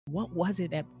What was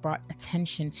it that brought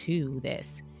attention to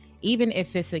this? Even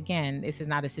if this is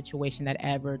not a situation that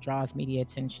ever draws media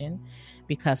attention,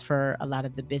 because for a lot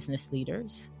of the business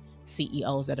leaders,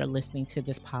 CEOs that are listening to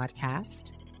this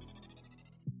podcast,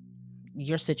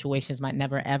 your situations might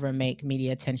never ever make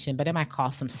media attention, but it might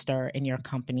cause some stir in your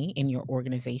company, in your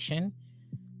organization.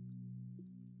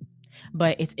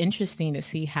 But it's interesting to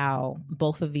see how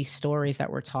both of these stories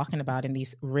that we're talking about in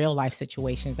these real life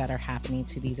situations that are happening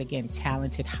to these, again,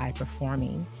 talented, high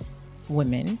performing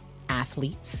women,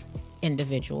 athletes,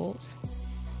 individuals.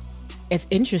 It's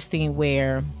interesting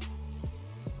where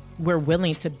we're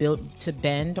willing to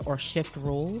bend or shift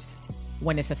rules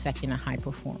when it's affecting a high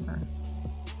performer.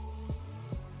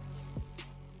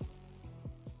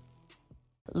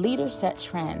 Leaders set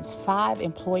trends, 5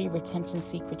 employee retention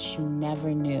secrets you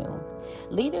never knew.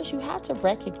 Leaders, you have to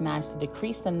recognize to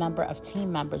decrease the number of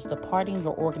team members departing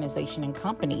your organization and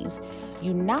companies.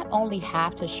 You not only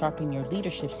have to sharpen your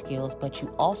leadership skills, but you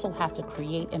also have to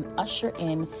create and usher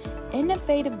in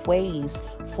innovative ways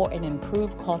for an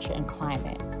improved culture and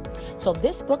climate. So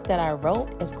this book that I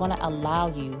wrote is going to allow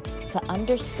you to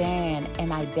understand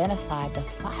and identify the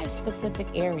 5 specific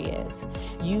areas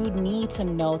you need to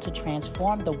know to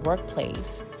transform the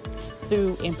workplace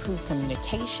through improved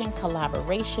communication,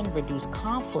 collaboration, reduce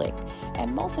conflict,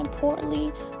 and most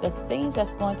importantly, the things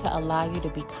that's going to allow you to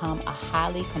become a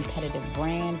highly competitive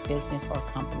brand, business, or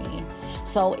company.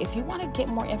 So if you want to get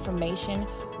more information,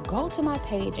 go to my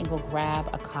page and go grab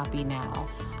a copy now.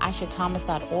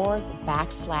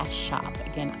 aishathomas.org/shop.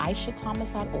 Again,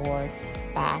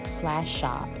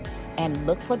 aishathomas.org/shop. And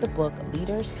look for the book,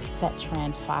 Leaders Set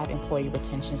Trends, 5 Employee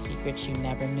Retention Secrets You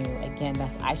Never Knew. Again,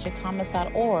 that's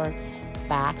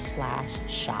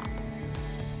aishathomas.org/shop.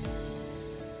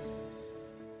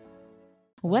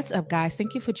 What's up, guys?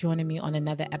 Thank you for joining me on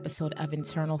another episode of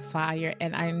Internal Fire.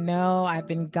 And I know I've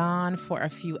been gone for a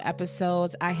few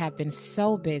episodes. I have been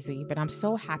so busy, but I'm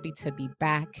so happy to be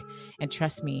back. And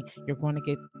trust me, you're going to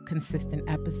get consistent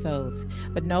episodes.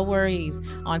 But no worries.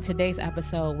 On today's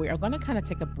episode, we are going to kind of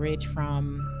take a bridge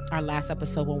from our last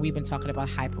episode when we've been talking about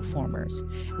high performers.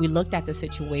 We looked at the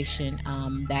situation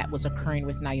that was occurring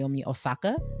with Naomi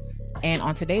Osaka. And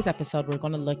on today's episode, we're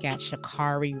going to look at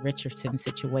Sha'Carri Richardson's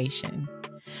situation.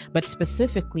 But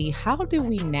specifically, how do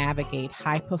we navigate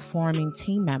high-performing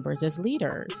team members as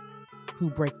leaders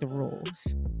who break the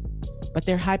rules? But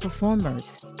they're high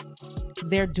performers.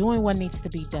 They're doing what needs to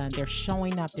be done. They're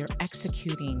showing up. They're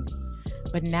executing.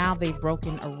 But now they've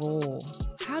broken a rule.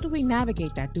 How do we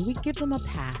navigate that? Do we give them a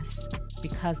pass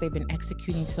because they've been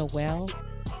executing so well?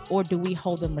 Or do we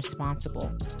hold them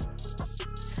responsible?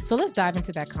 So let's dive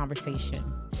into that conversation.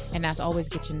 And as always,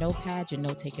 get your notepad, your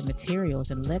note-taking materials,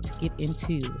 and let's get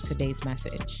into today's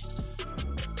message.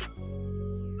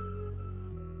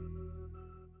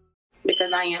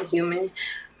 Because I am human.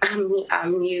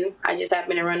 I'm you. I just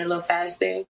happen to run a little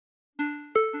faster.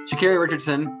 Sha'Carri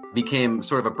Richardson became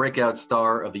sort of a breakout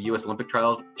star of the U.S. Olympic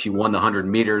trials. She won the 100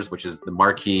 meters, which is the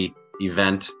marquee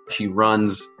event. She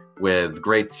runs with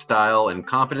great style and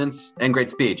confidence and great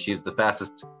speed. She's the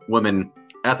fastest woman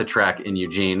at the track in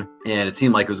Eugene, and it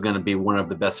seemed like it was going to be one of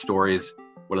the best stories,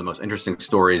 one of the most interesting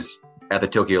stories at the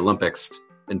Tokyo Olympics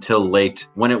until late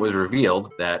when it was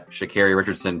revealed that Sha'Carri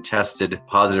Richardson tested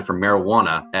positive for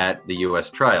marijuana at the U.S.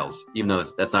 trials. Even though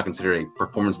that's not considered a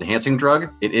performance-enhancing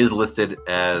drug, it is listed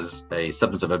as a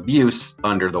substance of abuse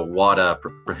under the WADA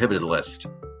prohibited list.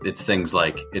 It's things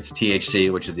like it's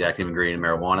THC, which is the active ingredient in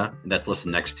marijuana. That's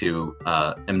listed next to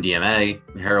MDMA,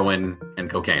 heroin,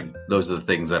 and cocaine. Those are the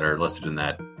things that are listed in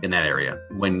that area.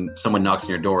 When someone knocks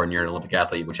on your door and you're an Olympic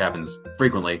athlete, which happens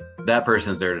frequently, that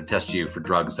person is there to test you for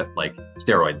drugs that, like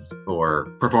steroids or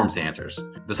performance enhancers.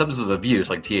 The substances of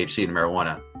abuse, like THC and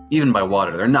marijuana, even by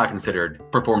WADA, they're not considered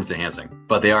performance enhancing,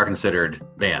 but they are considered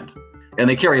banned. And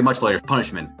they carry a much lighter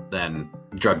punishment than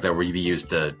drugs that would be used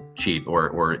to cheat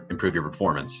or improve your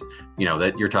performance. You know,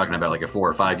 that you're talking about like a 4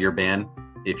 or 5 year ban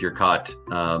if you're caught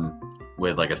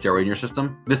with like a steroid in your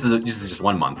system. This is just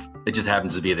 1 month. It just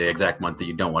happens to be the exact month that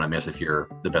you don't want to miss if you're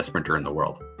the best sprinter in the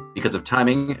world. Because of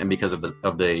timing and because of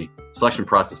the selection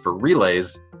process for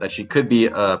relays, that she could be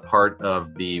a part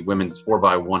of the women's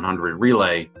 4x100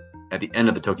 relay at the end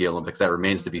of the Tokyo Olympics. That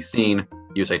remains to be seen.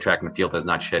 USA Track and Field has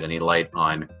not shed any light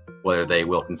on whether they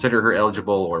will consider her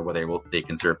eligible or whether they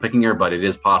consider picking her, but it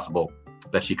is possible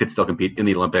that she could still compete in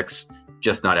the Olympics,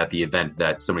 just not at the event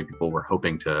that so many people were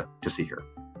hoping to see her.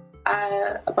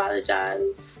 I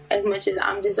apologize as much as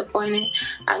I'm disappointed.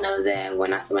 I know that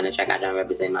when I submit a track, I don't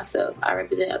represent myself. I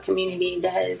represent a community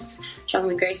that has shown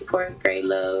me great support, great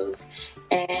love.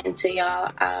 And to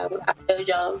y'all, I failed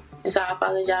y'all. And so I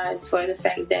apologize for the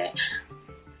fact that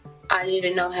I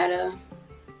didn't know how to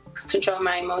control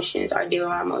my emotions or deal with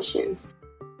my emotions.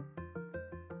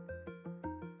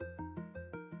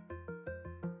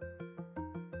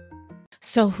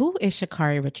 So who is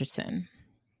Sha'Carri Richardson?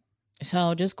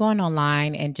 So just going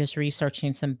online and just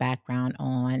researching some background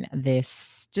on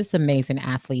this just amazing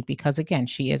athlete, because again,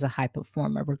 she is a high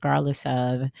performer, regardless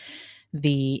of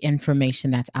the information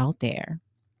that's out there.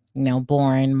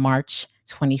 Born March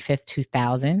 25th,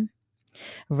 2000.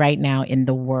 Right now in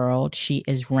the world, she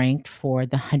is ranked for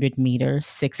the 100 meters,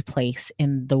 sixth place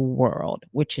in the world,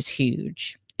 which is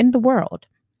huge in the world.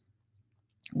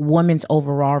 Women's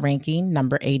overall ranking,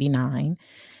 number 89.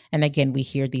 And again, we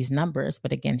hear these numbers,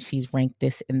 but again, she's ranked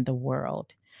this in the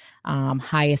world.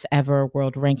 Highest ever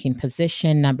world ranking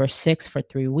position, number 6 for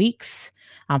 3 weeks.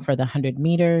 For the 100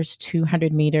 meters,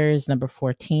 200 meters, number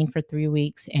 14 for 3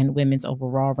 weeks, and women's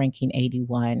overall ranking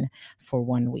 81 for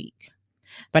 1 week.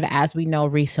 But as we know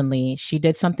recently, she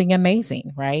did something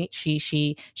amazing, right?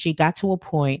 She got to a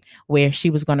point where she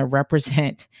was going to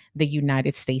represent the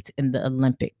United States in the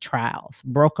Olympic trials,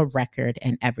 broke a record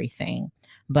and everything.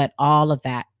 But all of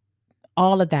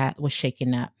that was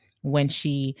shaken up when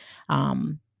she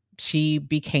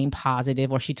became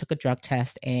positive, or she took a drug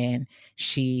test and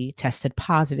she tested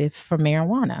positive for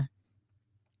marijuana,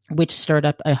 which stirred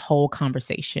up a whole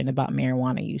conversation about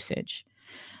marijuana usage.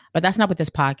 But that's not what this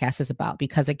podcast is about,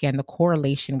 because again, the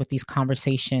correlation with these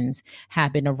conversations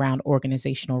have been around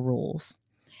organizational rules.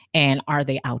 And are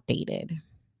they outdated?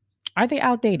 Are they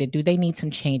outdated? Do they need some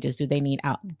changes? Do they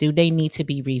need to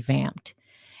be revamped?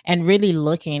 And really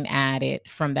looking at it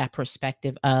from that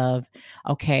perspective of,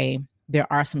 okay, there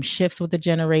are some shifts with the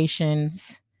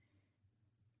generations.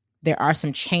 There are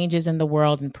some changes in the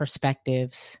world and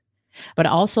perspectives, but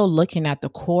also looking at the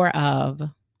core of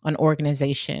an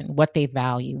organization, what they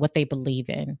value, what they believe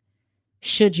in.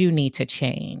 Should you need to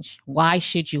change? Why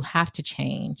should you have to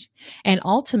change? And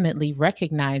ultimately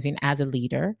recognizing as a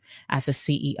leader, as a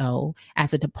CEO,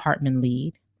 as a department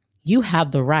lead, you have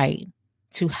the right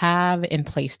to have in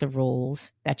place the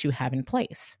rules that you have in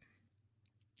place.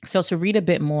 So to read a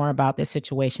bit more about this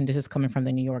situation, this is coming from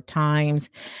the New York Times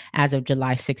as of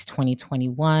July 6,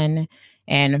 2021.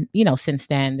 And, since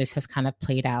then, this has kind of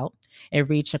played out. It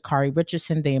reached Sha'Carri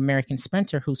Richardson, the American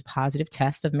sprinter, whose positive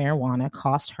test of marijuana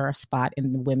cost her a spot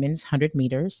in the women's 100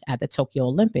 meters at the Tokyo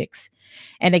Olympics,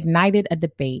 and ignited a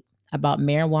debate about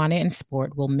marijuana in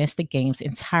sport will miss the games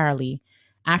entirely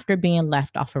after being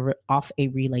left off a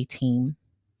relay team.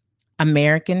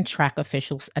 American track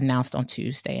officials announced on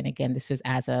Tuesday. And again, this is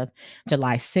as of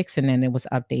July 6th, and then it was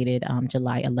updated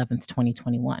July 11th,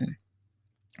 2021.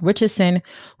 Richardson,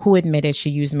 who admitted she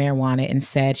used marijuana and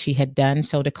said she had done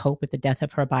so to cope with the death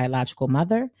of her biological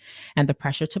mother and the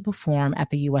pressure to perform at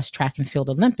the U.S. Track and Field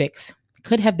Olympics,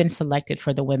 could have been selected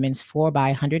for the women's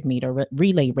 4x100 meter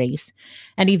relay race,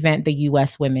 an event the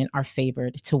U.S. women are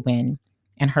favored to win,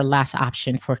 and her last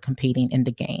option for competing in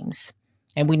the games.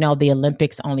 And we know the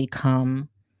Olympics only come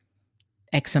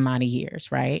X amount of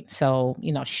years, right? So,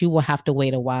 she will have to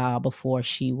wait a while before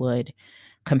she would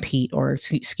compete or,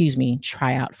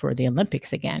 try out for the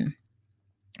Olympics again.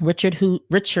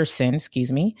 Richardson,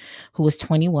 who was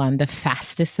 21, the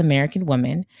fastest American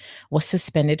woman, was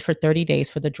suspended for 30 days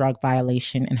for the drug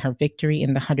violation, and her victory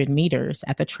in the 100 meters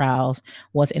at the trials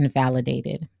was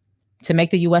invalidated. To make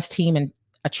the U.S. team in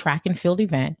a track and field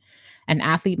event, an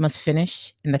athlete must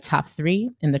finish in the top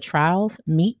 3 in the trials,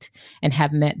 meet, and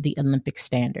have met the Olympic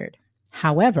standard.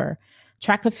 However,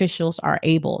 track officials are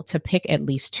able to pick at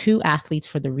least 2 athletes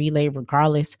for the relay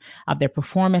regardless of their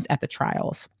performance at the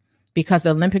trials. Because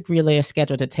the Olympic relay is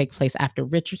scheduled to take place after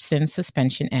Richardson's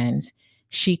suspension ends,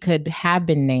 she could have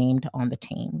been named on the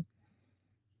team.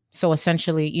 So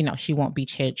essentially, she won't be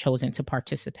chosen to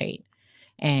participate.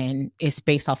 And it's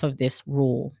based off of this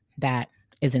rule that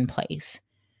is in place.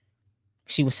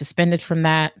 She was suspended from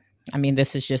that.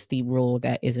 This is just the rule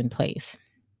that is in place.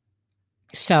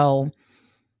 So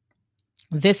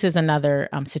this is another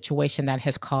situation that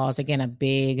has caused, again, a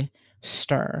big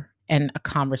stir and a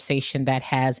conversation that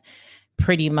has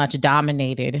pretty much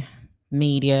dominated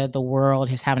media. The world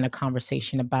is having a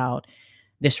conversation about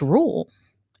this rule.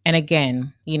 And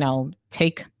again,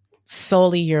 take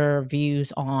solely your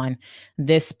views on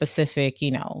this specific,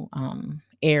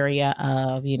 area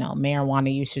of,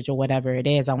 marijuana usage or whatever it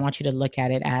is. I want you to look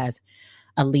at it as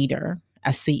a leader,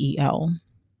 a CEO,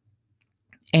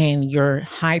 and your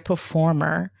high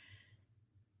performer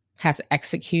has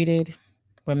executed,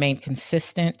 remained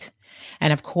consistent.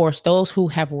 And of course, those who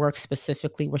have worked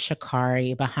specifically with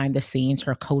Sha'Carri behind the scenes,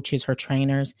 her coaches, her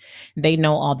trainers, they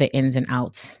know all the ins and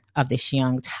outs of this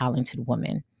young, talented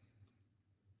woman.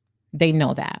 They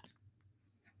know that.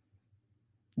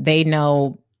 they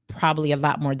know probably a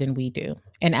lot more than we do.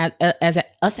 And as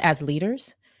us as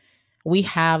leaders, we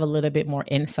have a little bit more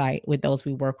insight with those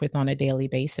we work with on a daily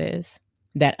basis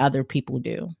that other people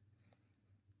do.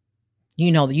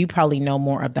 You probably know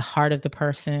more of the heart of the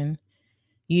person.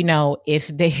 If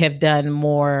they have done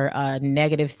more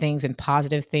negative things and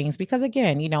positive things, because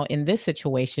again, in this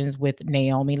situations with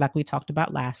Naomi, like we talked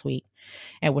about last week,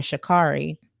 and with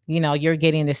Sha'Carri, you're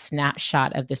getting this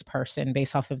snapshot of this person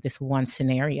based off of this one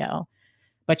scenario.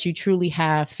 But you truly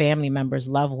have family members,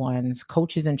 loved ones,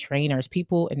 coaches and trainers,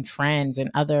 people and friends and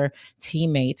other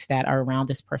teammates that are around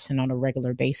this person on a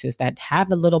regular basis that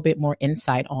have a little bit more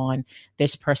insight on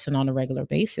this person on a regular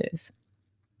basis.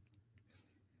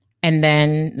 And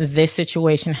then this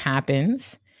situation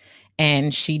happens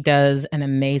and she does an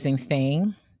amazing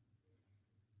thing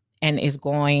and is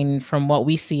going, from what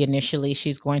we see initially,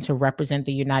 she's going to represent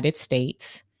the United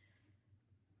States.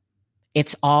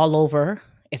 It's all over.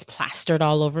 It's plastered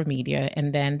all over media.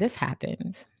 And then this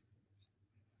happens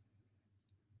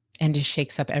and just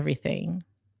shakes up everything.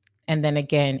 And then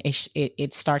again,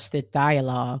 it starts the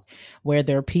dialogue where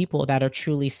there are people that are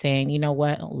truly saying, you know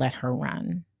what, let her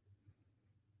run.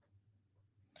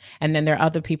 And then there are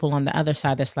other people on the other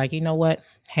side that's like, you know what,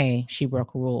 hey, she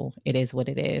broke a rule. It is what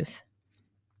it is.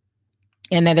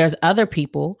 And then there's other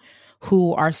people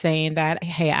who are saying that,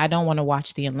 hey, I don't want to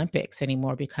watch the Olympics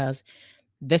anymore because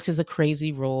this is a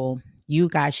crazy rule. You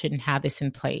guys shouldn't have this in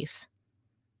place.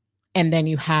 And then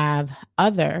you have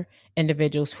other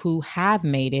individuals who have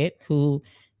made it, who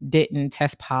didn't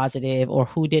test positive or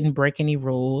who didn't break any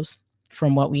rules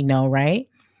from what we know, right?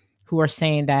 Who are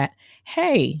saying that,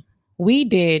 hey, we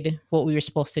did what we were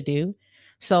supposed to do.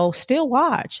 So still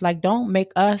watch, don't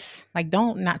make us,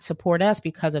 don't not support us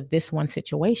because of this one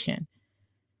situation.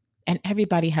 And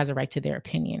everybody has a right to their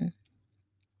opinion.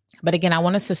 But again, I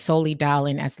want us to solely dial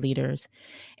in as leaders.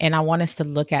 And I want us to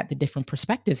look at the different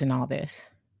perspectives in all this.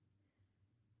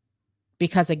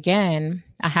 Because again,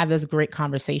 I have this great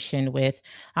conversation with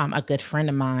a good friend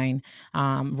of mine,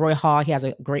 Roy Hall. He has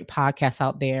a great podcast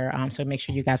out there. So make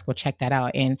sure you guys go check that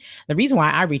out. And the reason why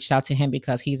I reached out to him,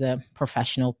 because he's a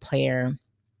professional player.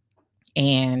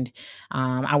 And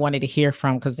I wanted to hear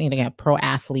from, because, a pro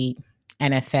athlete,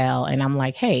 NFL. And I'm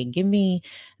like, hey, give me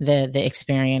the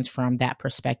experience from that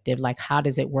perspective. How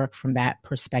does it work from that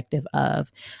perspective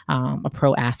of a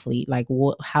pro athlete?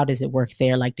 How does it work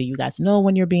there? Do you guys know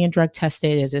when you're being drug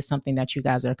tested? Is this something that you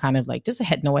guys are kind of just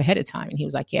ahead of time? And he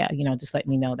was like, yeah, just let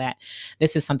me know that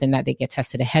this is something that they get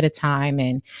tested ahead of time.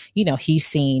 And, he's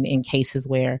seen in cases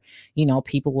where,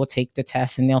 people will take the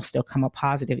test and they'll still come up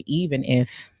positive, even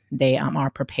if they are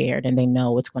prepared and they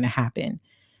know it's going to happen.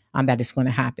 That is going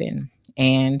to happen.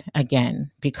 And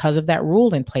again, because of that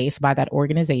rule in place by that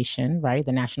organization, right,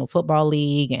 the National Football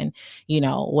League and,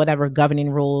 whatever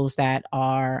governing rules that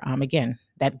are, again,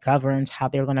 that governs how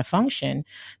they're going to function,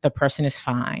 the person is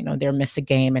fine or they're missed a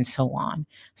game and so on.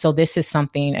 So this is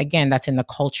something, again, that's in the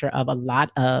culture of a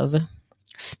lot of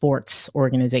sports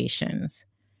organizations.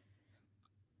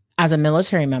 As a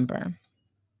military member,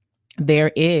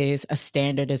 there is a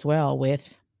standard as well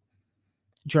with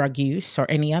drug use or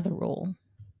any other rule.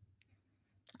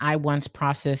 I once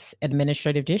processed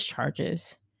administrative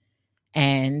discharges,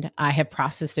 and I have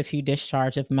processed a few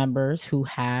discharge of members who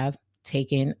have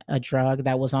taken a drug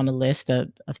that was on the list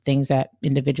of things that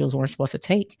individuals weren't supposed to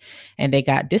take, and they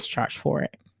got discharged for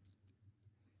it.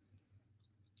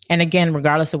 And again,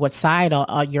 regardless of what side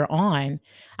you're on,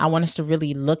 I want us to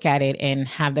really look at it and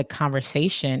have the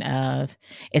conversation of,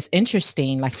 it's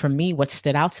interesting. For me, what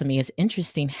stood out to me is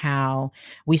interesting how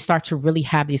we start to really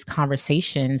have these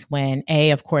conversations when,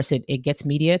 of course, it gets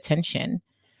media attention.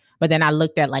 But then I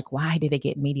looked at why did it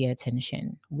get media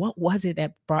attention? What was it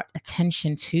that brought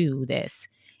attention to this?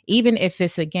 Even if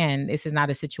this is not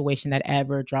a situation that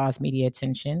ever draws media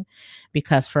attention,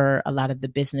 because for a lot of the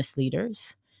business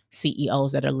leaders,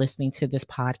 CEOs that are listening to this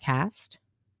podcast,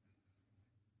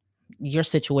 your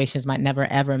situations might never,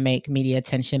 ever make media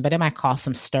attention, but it might cause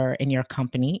some stir in your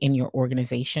company, in your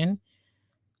organization.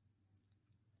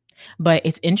 But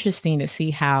it's interesting to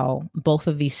see how both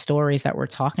of these stories that we're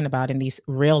talking about in these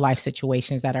real life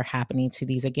situations that are happening to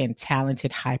these, again,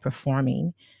 talented, high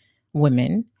performing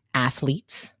women,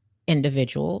 athletes,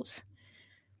 individuals.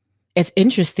 It's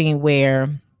interesting where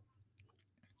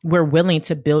we're willing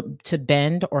to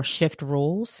bend or shift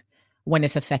rules when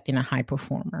it's affecting a high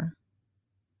performer.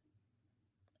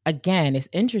 Again, it's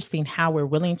interesting how we're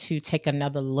willing to take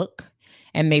another look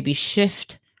and maybe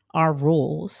shift our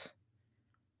rules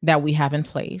that we have in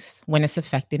place when it's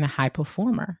affecting a high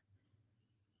performer.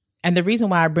 And the reason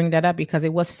why I bring that up, because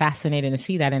it was fascinating to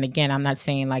see that. And again, I'm not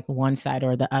saying like one side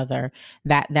or the other.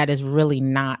 That is really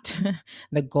not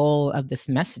the goal of this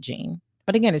messaging.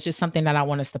 But again, it's just something that I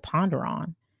want us to ponder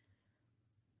on.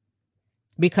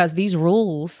 Because these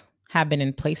rules have been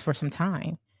in place for some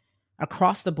time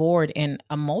across the board in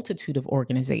a multitude of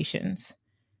organizations.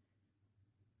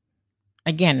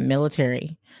 Again,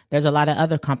 military. There's a lot of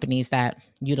other companies that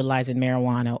utilizing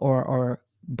marijuana or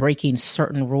breaking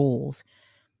certain rules.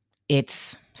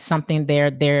 It's something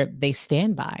they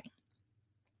stand by.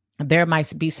 There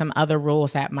might be some other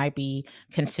rules that might be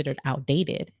considered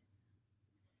outdated.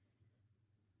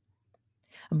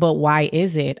 But why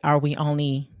is it? Are we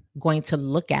only going to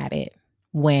look at it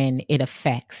when it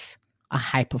affects a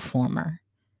high performer?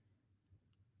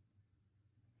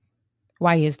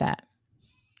 Why is that?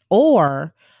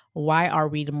 Or why are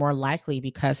we more likely?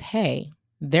 Because, hey,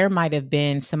 there might have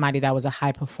been somebody that was a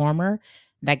high performer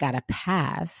that got a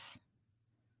pass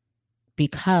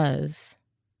because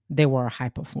they were a high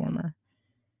performer.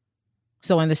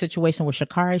 So in the situation with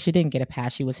Sha'Carri, she didn't get a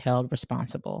pass. She was held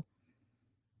responsible.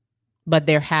 But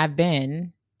there have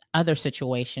been other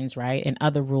situations, right, and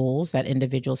other rules that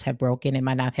individuals have broken. It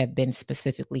might not have been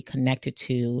specifically connected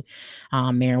to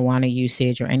marijuana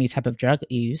usage or any type of drug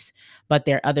use, but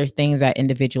there are other things that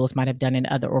individuals might have done in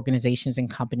other organizations and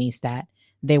companies that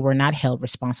they were not held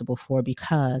responsible for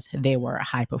because they were a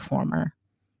high performer.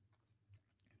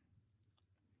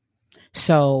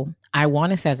 So I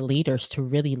want us as leaders to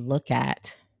really look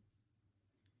at,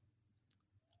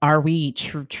 are we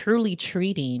truly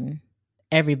treating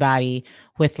everybody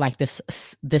with like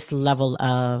this level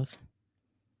of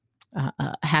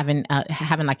having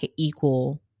like an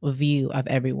equal view of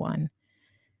everyone?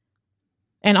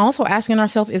 And also asking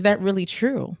ourselves, is that really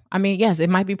true? I mean, yes, it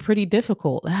might be pretty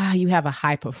difficult. You have a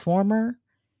high performer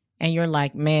and you're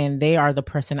like, man, they are the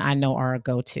person I know are a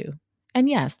go-to. And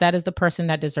yes, that is the person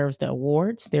that deserves the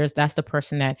awards. That's the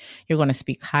person that you're going to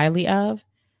speak highly of.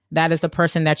 That is the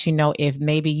person that, you know, if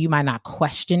maybe you might not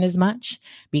question as much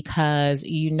because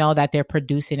you know that they're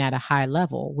producing at a high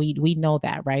level. We know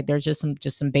that, right? There's just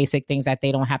some basic things that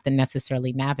they don't have to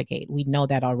necessarily navigate. We know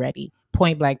that already.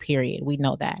 Point blank, period. We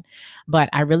know that. But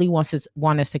I really want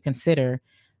us to consider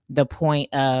the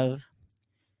point of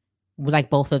like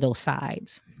both of those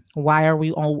sides. Why are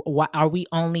we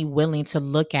only willing to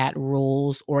look at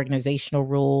rules, organizational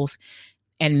rules,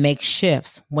 and make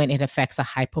shifts when it affects a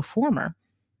high performer?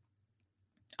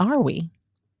 Are we?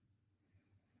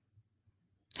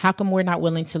 How come we're not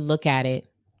willing to look at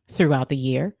it throughout the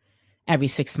year, every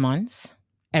 6 months,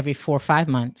 every 4 or 5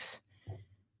 months,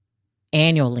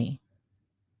 annually,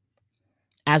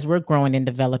 as we're growing and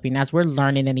developing, as we're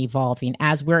learning and evolving,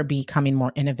 as we're becoming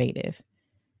more innovative?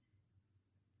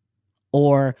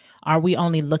 Or are we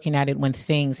only looking at it when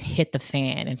things hit the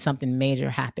fan and something major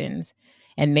happens?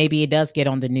 And maybe it does get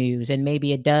on the news, and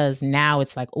maybe it does. Now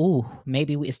it's like, oh,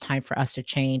 maybe it's time for us to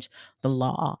change the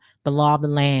law of the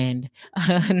land.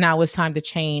 Now it's time to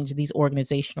change these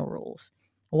organizational rules.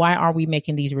 Why are we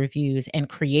making these reviews and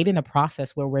creating a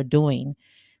process where we're doing,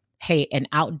 hey, an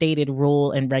outdated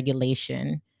rule and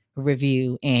regulation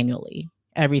review annually,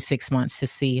 every 6 months, to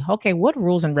see, okay, what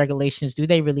rules and regulations, do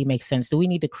they really make sense? Do we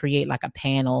need to create like a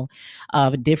panel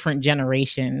of different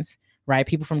generations, right?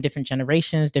 People from different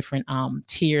generations, different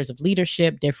tiers of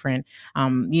leadership, different,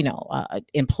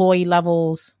 employee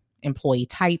levels, employee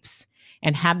types,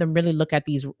 and have them really look at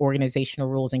these organizational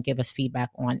rules and give us feedback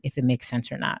on if it makes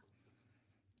sense or not.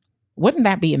 Wouldn't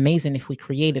that be amazing if we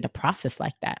created a process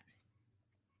like that?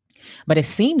 But it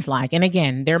seems like, and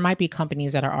again, there might be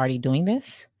companies that are already doing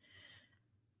this,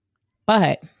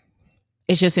 but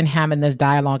it's just in having this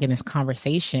dialogue and this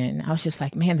conversation, I was just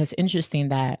like, man, that's interesting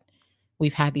that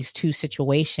we've had these two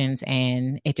situations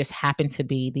and it just happened to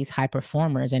be these high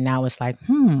performers. And now it's like,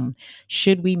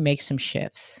 should we make some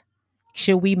shifts?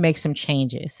 Should we make some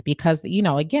changes? Because,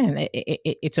 again,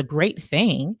 it's a great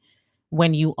thing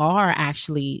when you are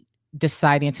actually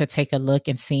deciding to take a look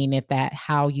and seeing if that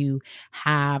how your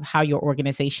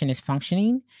organization is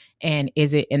functioning, and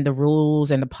is it in the rules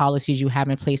and the policies you have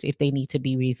in place, if they need to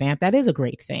be revamped. That is a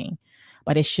great thing,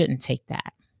 but it shouldn't take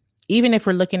that. Even if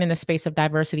we're looking in the space of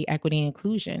diversity, equity, and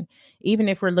inclusion, even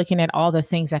if we're looking at all the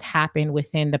things that happened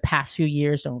within the past few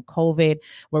years during COVID,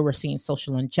 where we're seeing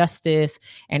social injustice,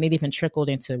 and it even trickled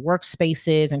into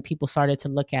workspaces, and people started to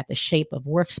look at the shape of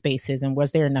workspaces and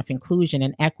was there enough inclusion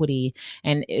and equity,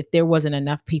 and if there wasn't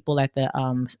enough people at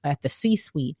the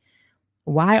C-suite.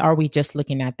 Why are we just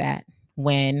looking at that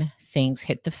when things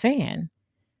hit the fan?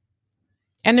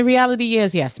 And the reality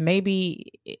is, yes,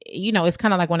 maybe, it's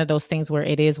kind of like one of those things where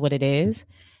it is what it is.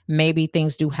 maybe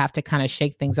things do have to kind of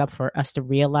shake things up for us to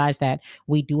realize that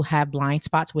we do have blind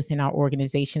spots within our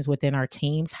organizations, within our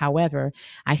teams. However,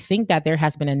 I think that there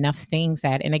has been enough things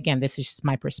that, and again, this is just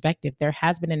my perspective, there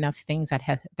has been enough things that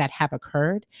have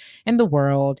occurred in the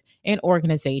world, in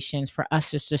organizations, for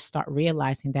us to just start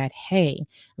realizing that, hey,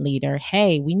 leader,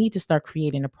 hey, we need to start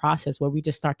creating a process where we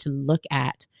just start to look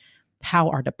at how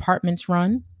our departments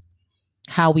run,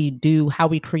 how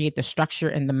we create the structure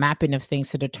and the mapping of things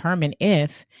to determine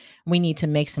if we need to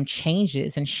make some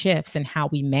changes and shifts in how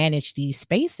we manage these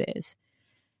spaces.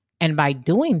 And by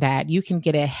doing that, you can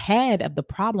get ahead of the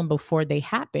problem before they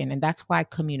happen. And that's why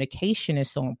communication is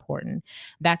so important.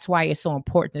 That's why it's so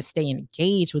important to stay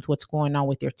engaged with what's going on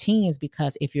with your teams,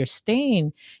 because if you're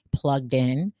staying plugged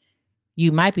in,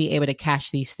 you might be able to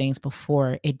catch these things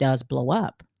before it does blow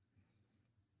up.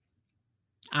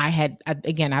 I've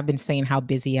been saying how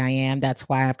busy I am. That's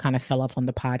why I've kind of fell off on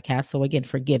the podcast. So again,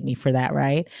 forgive me for that,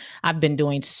 right? I've been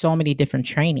doing so many different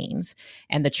trainings,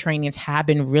 and the trainings have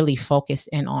been really focused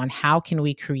in on how can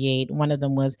we create, one of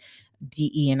them was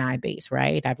DE&I based,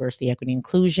 right? Diversity, equity,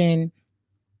 inclusion,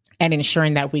 and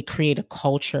ensuring that we create a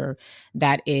culture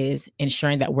that is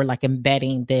ensuring that we're like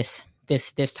embedding this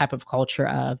type of culture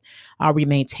of, are we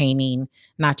maintaining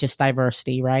not just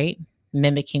diversity, right?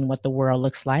 Mimicking what the world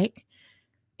looks like,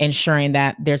 ensuring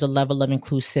that there's a level of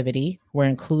inclusivity. We're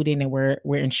including and we're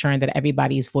ensuring that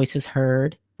everybody's voice is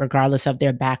heard, regardless of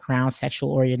their background,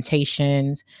 sexual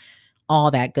orientations, all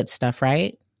that good stuff,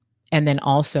 right? And then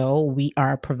also we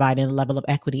are providing a level of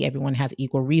equity. Everyone has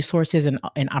equal resources and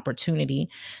opportunity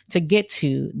to get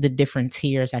to the different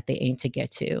tiers that they aim to get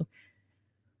to.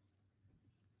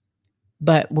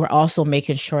 But we're also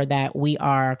making sure that we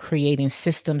are creating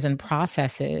systems and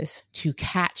processes to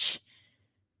catch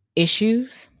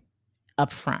issues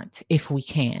up front if we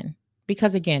can.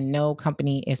 Because again, no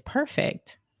company is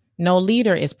perfect. No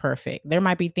leader is perfect. There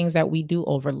might be things that we do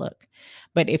overlook.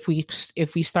 But if we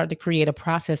start to create a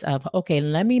process of, okay,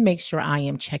 let me make sure I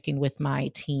am checking with my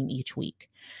team each week.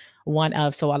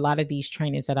 So a lot of these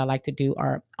trainings that I like to do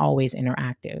are always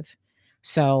interactive.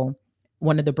 So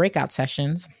one of the breakout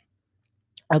sessions,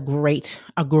 a great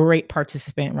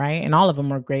participant, right? And all of them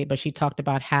were great, but she talked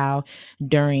about how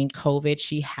during COVID,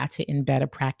 she had to embed a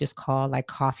practice called like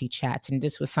coffee chats. And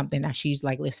this was something that she's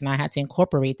like, listen, I had to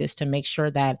incorporate this to make sure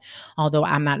that although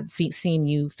I'm not seeing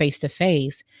you face to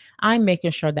face, I'm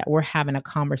making sure that we're having a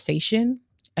conversation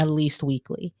at least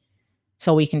weekly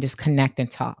so we can just connect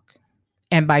and talk.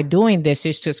 And by doing this,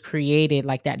 it's just created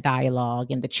like that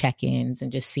dialogue and the check-ins and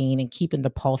just seeing and keeping the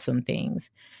pulse on things.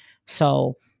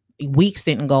 So weeks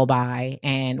didn't go by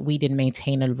and we didn't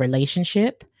maintain a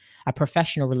relationship, a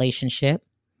professional relationship.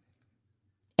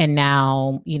 And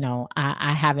now,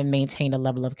 I haven't maintained a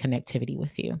level of connectivity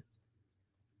with you.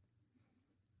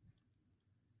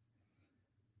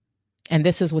 And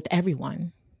this is with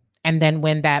everyone. And then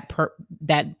when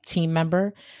that team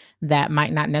member that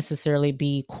might not necessarily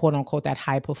be quote unquote that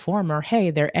high performer,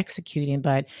 hey, they're executing,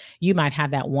 but you might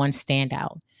have that one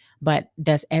standout. But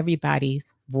does everybody's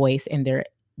voice and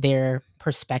their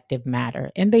perspective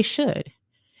matter? And they should.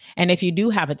 And if you do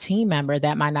have a team member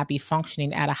that might not be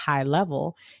functioning at a high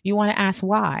level, you want to ask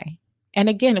why. And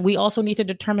again, we also need to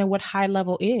determine what high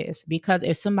level is, because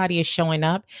if somebody is showing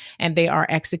up and they are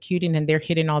executing and they're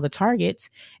hitting all the targets,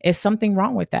 is something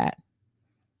wrong with that?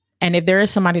 And if there is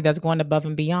somebody that's going above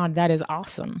and beyond, that is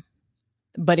awesome.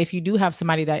 But if you do have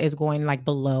somebody that is going like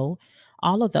below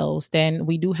all of those, then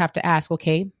we do have to ask,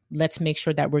 okay, let's make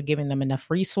sure that we're giving them enough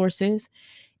resources.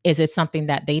 Is it something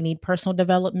that they need personal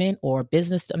development or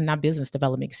not business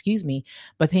development,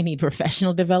 but they need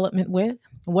professional development with?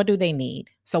 What do they need?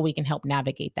 So we can help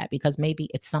navigate that, because maybe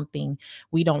it's something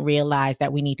we don't realize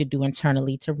that we need to do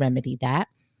internally to remedy that,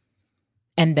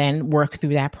 and then work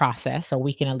through that process so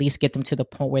we can at least get them to the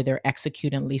point where they're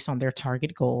executing at least on their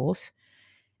target goals.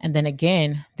 And then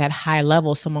again, that high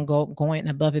level, someone going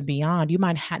above and beyond, you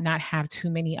might not have too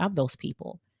many of those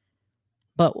people.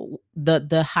 But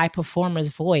the high performer's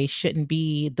voice shouldn't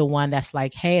be the one that's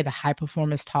like, hey, the high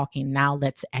performer's talking, now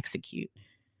let's execute.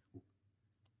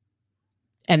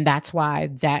 And that's why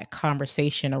that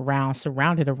conversation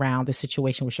surrounded around the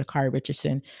situation with Sha'Carri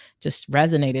Richardson just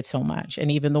resonated so much.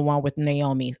 And even the one with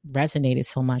Naomi resonated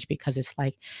so much, because it's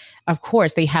like, of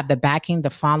course, they have the backing, the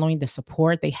following, the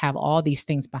support. They have all these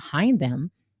things behind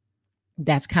them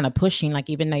that's kind of pushing. Like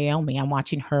even Naomi, I'm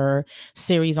watching her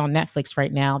series on Netflix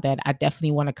right now that I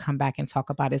definitely want to come back and talk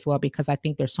about as well, because I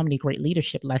think there's so many great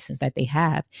leadership lessons that they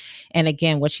have. And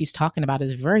again, what she's talking about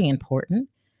is very important.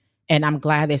 And I'm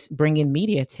glad it's bringing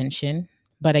media attention,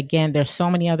 But again, there's so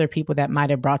many other people that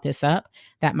might have brought this up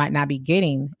that might not be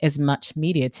getting as much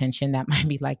media attention. That might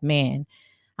be like, man,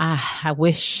 I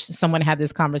wish someone had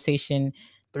this conversation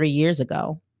 3 years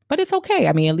ago. But it's okay.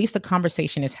 I mean, at least the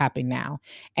conversation is happening now.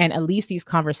 And at least these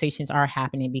conversations are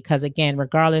happening because, again,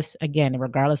 regardless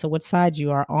of what side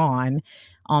you are on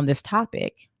this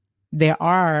topic,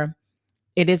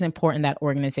 it is important that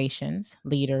organizations,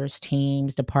 leaders,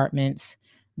 teams, departments,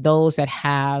 those that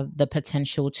have the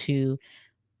potential to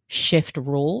shift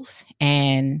rules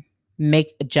and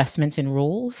make adjustments in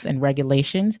rules and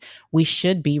regulations, we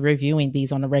should be reviewing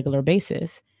these on a regular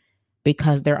basis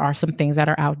because there are some things that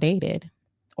are outdated,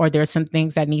 or there are some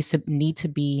things that need to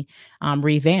be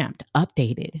revamped,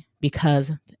 updated,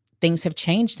 because things have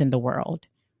changed in the world.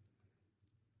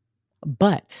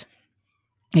 But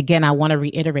again, I want to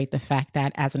reiterate the fact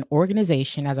that as an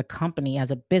organization, as a company,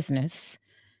 as a business,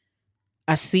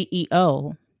 a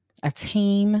CEO, a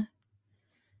team,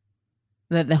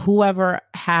 that whoever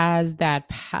has that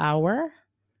power,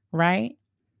 right?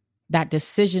 That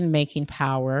decision-making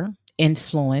power,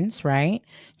 influence, right?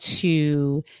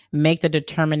 To make the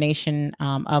determination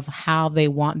of how they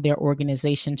want their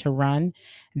organization to run,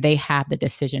 they have the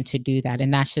decision to do that.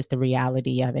 And that's just the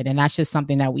reality of it. And that's just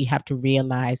something that we have to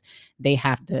realize they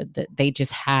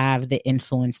just have the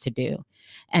influence to do.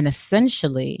 And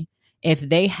essentially, if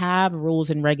they have rules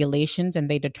and regulations and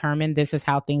they determine this is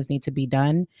how things need to be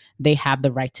done, they have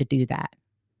the right to do that.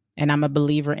 And I'm a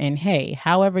believer in, hey,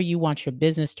 however you want your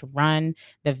business to run,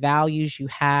 the values you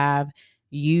have,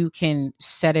 you can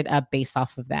set it up based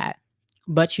off of that.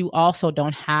 But you also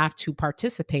don't have to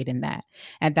participate in that.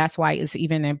 And that's why it's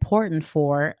even important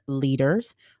for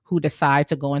leaders who decide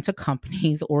to go into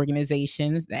companies,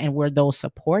 organizations, and we're those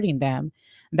supporting them,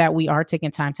 that we are taking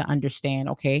time to understand,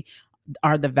 okay,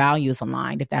 are the values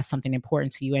aligned if that's something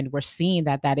important to you? And we're seeing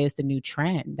that is the new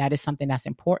trend. That is something that's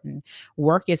important.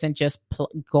 Work isn't just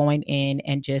going in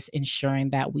and just ensuring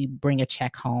that we bring a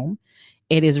check home.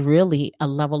 It is really a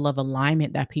level of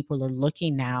alignment that people are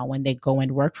looking now when they go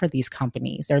and work for these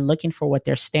companies. They're looking for what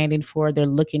they're standing for. They're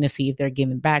looking to see if they're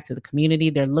giving back to the community.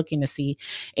 They're looking to see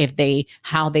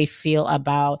how they feel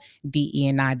about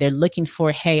DE&I. They're looking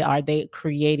for, hey, are they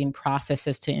creating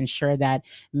processes to ensure that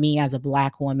me as a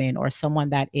Black woman or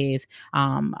someone that is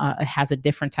has a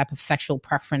different type of sexual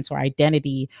preference or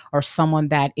identity, or someone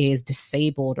that is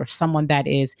disabled, or someone that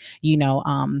is,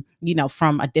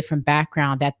 from a different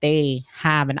background, that they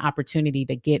have an opportunity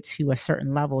to get to a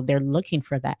certain level. They're looking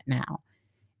for that now.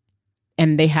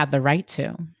 And they have the right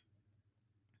to.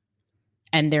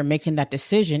 And they're making that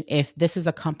decision. If this is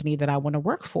a company that I want to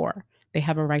work for, they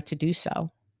have a right to do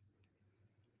so.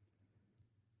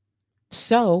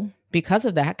 So because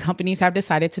of that, companies have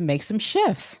decided to make some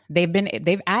shifts.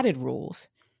 They've added rules.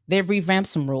 They've revamped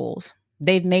some rules.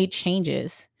 They've made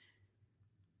changes.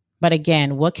 But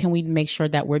again, what can we make sure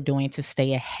that we're doing to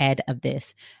stay ahead of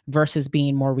this versus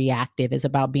being more reactive? Is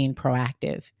about being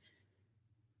proactive.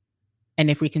 And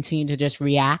if we continue to just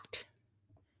react,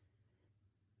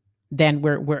 then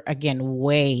we're again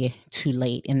way too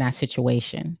late in that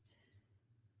situation.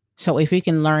 So if we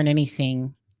can learn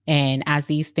anything, and as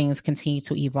these things continue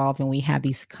to evolve and we have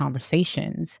these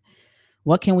conversations,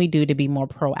 what can we do to be more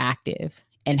proactive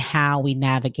in how we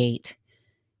navigate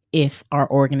if our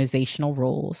organizational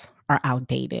rules are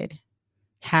outdated?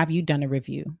 Have you done a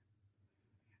review?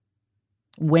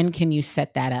 When can you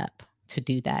set that up to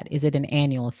do that? Is it an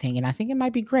annual thing? And I think it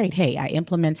might be great. Hey, I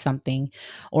implement something.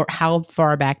 Or how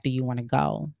far back do you want to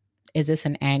go? Is this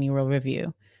an annual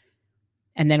review?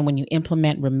 And then when you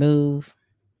implement, remove,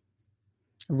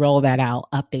 roll that out,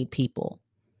 update people.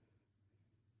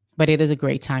 But it is a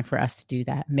great time for us to do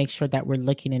that. Make sure that we're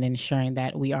looking and ensuring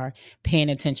that we are paying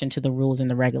attention to the rules and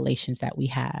the regulations that we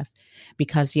have.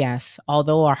 Because yes,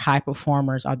 although our high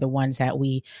performers are the ones that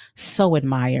we so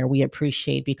admire, we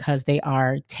appreciate, because they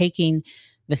are taking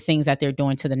the things that they're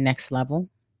doing to the next level.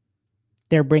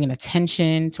 They're bringing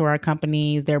attention to our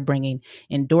companies. They're bringing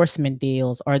endorsement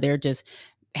deals, or they're just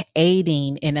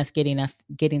aiding in us getting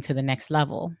to the next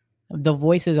level. The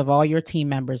voices of all your team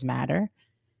members matter.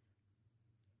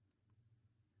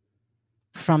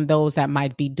 From those that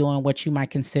might be doing what you might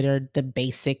consider the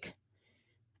basic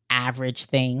average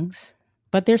things,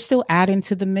 but they're still adding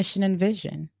to the mission and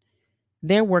vision.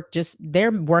 Their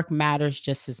work matters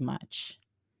just as much.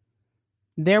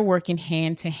 They're working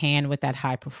hand to hand with that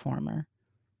high performer.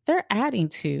 They're adding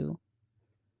to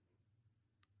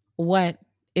what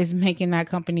is making that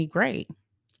company great,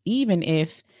 even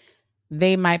if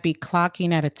they might be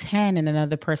clocking at a 10 and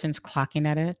another person's clocking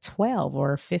at a 12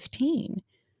 or 15.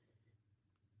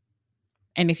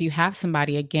 And if you have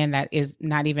somebody, again, that is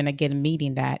not even, again,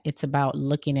 meeting that, it's about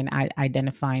looking and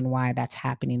identifying why that's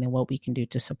happening and what we can do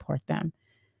to support them.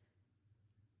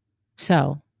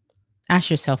 So ask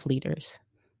yourself, leaders,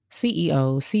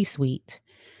 CEO, C-suite,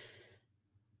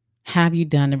 have you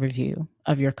done a review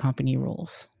of your company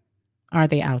rules? Are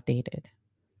they outdated?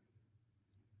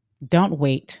 Don't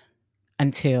wait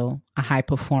until a high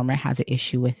performer has an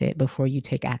issue with it before you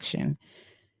take action.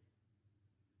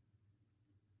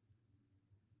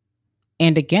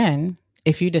 And again,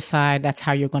 if you decide that's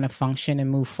how you're going to function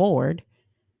and move forward,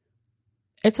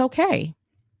 it's okay.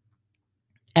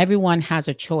 Everyone has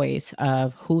a choice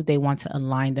of who they want to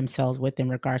align themselves with in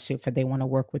regards to if they want to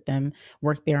work with them,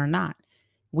 work there or not.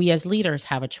 We as leaders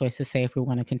have a choice to say if we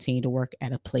want to continue to work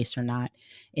at a place or not,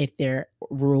 if their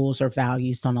rules or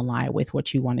values don't align with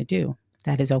what you want to do.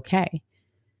 That is okay.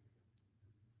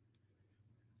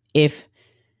 If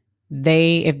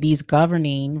these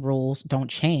governing rules don't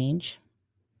change,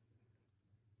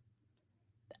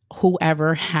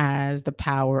 whoever has the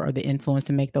power or the influence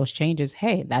to make those changes,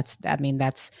 hey, that's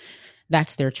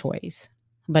their choice.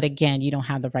 But again, you don't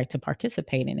have the right to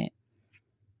participate in it.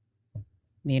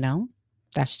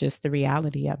 That's just the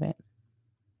reality of it.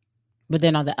 But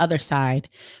then on the other side,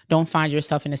 don't find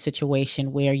yourself in a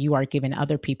situation where you are giving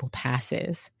other people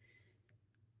passes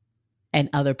and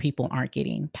other people aren't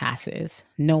getting passes.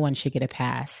 No one should get a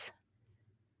pass.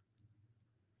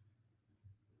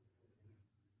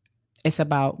 It's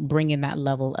about bringing that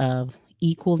level of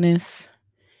equalness.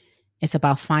 It's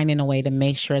about finding a way to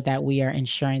make sure that we are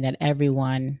ensuring that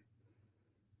everyone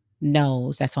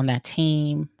knows that's on that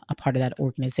team, a part of that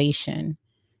organization.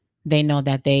 They know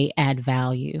that they add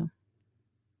value.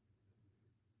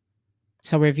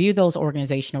 So review those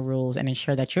organizational rules and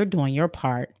ensure that you're doing your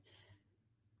part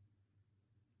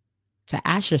to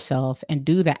ask yourself and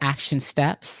do the action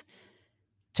steps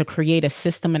to create a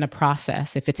system and a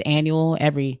process. If it's annual,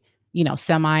 every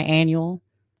semi-annual,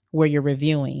 where you're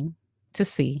reviewing to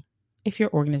see if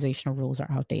your organizational rules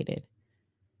are outdated.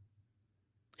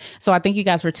 So I thank you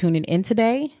guys for tuning in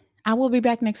today. I will be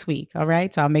back next week. All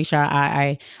right. So I'll make sure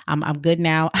I'm good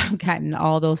now. I've gotten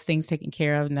all those things taken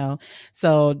care of.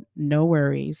 So no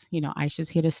worries. Aisha's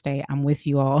here to stay. I'm with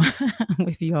you all.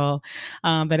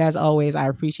 But as always, I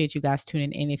appreciate you guys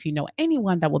tuning in. If you know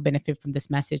anyone that will benefit from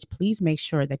this message, please make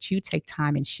sure that you take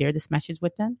time and share this message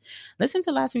with them. Listen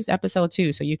to last week's episode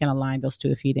too, so you can align those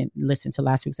two if you didn't listen to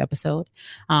last week's episode.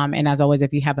 And as always,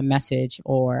 if you have a message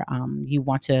or you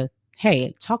want to,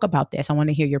 hey, talk about this, I want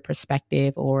to hear your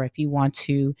perspective, or if you want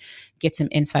to get some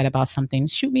insight about something,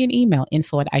 shoot me an email,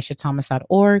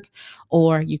 info@aishathomas.org,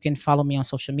 or you can follow me on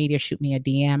social media, shoot me a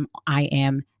DM. I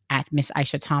am at Miss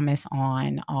Aisha Thomas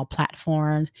on all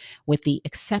platforms, with the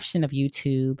exception of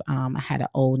YouTube. I had an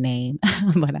old name,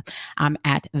 but I'm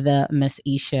at the Miss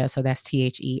Isha. So that's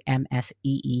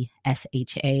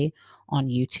TheMsEesha on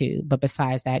YouTube. But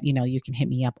besides that, you can hit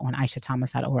me up on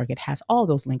aishathomas.org. It has all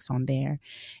those links on there,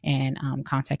 and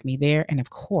contact me there. And of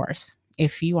course,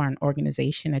 if you are an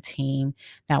organization, a team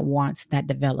that wants that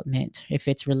development, if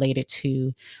it's related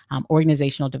to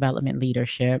organizational development,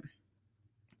 leadership,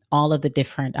 all of the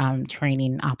different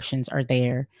training options are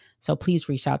there. So please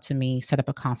reach out to me, set up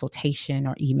a consultation,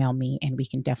 or email me, and we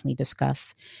can definitely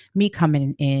discuss me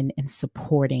coming in and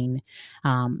supporting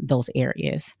those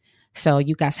areas. So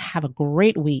you guys have a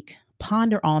great week.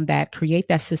 Ponder on that, create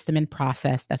that system and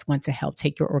process that's going to help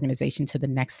take your organization to the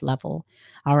next level.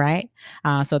 All right.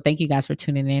 So thank you guys for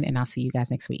tuning in, and I'll see you guys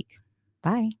next week.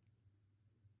 Bye.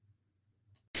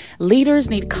 Leaders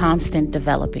need constant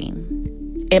developing.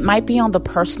 It might be on the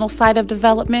personal side of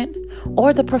development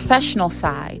or the professional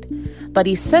side, but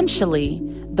essentially,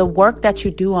 the work that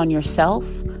you do on yourself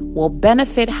will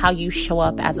benefit how you show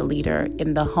up as a leader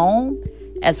in the home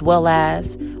as well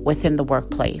as within the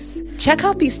workplace. Check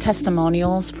out these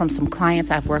testimonials from some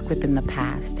clients I've worked with in the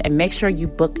past, and make sure you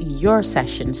book your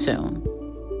session soon.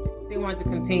 They want to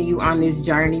continue on this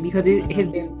journey because it has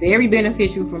been very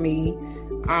beneficial for me.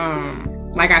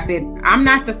 Like I said, I'm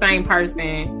not the same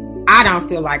person. I don't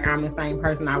feel like I'm the same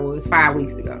person I was 5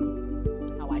 weeks ago.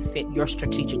 How I fit your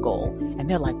strategic goal. And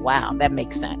they're like, wow, that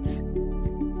makes sense.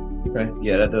 Okay.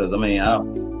 Yeah, that does. I mean,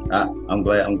 I'm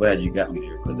glad you got me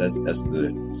there, because that's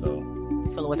good. So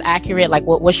I feel it was accurate. Like,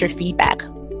 what's your feedback?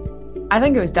 I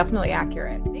think it was definitely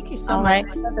accurate. Thank you so much.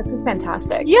 This was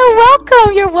fantastic. You're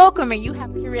welcome. And you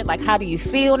have accurate. Like, how do you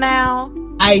feel now?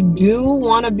 I do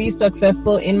want to be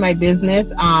successful in my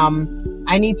business.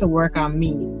 I need to work on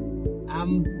me.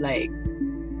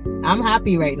 I'm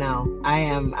happy right now. I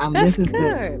am. This is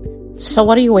good. So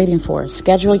what are you waiting for?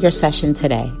 Schedule your session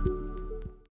today.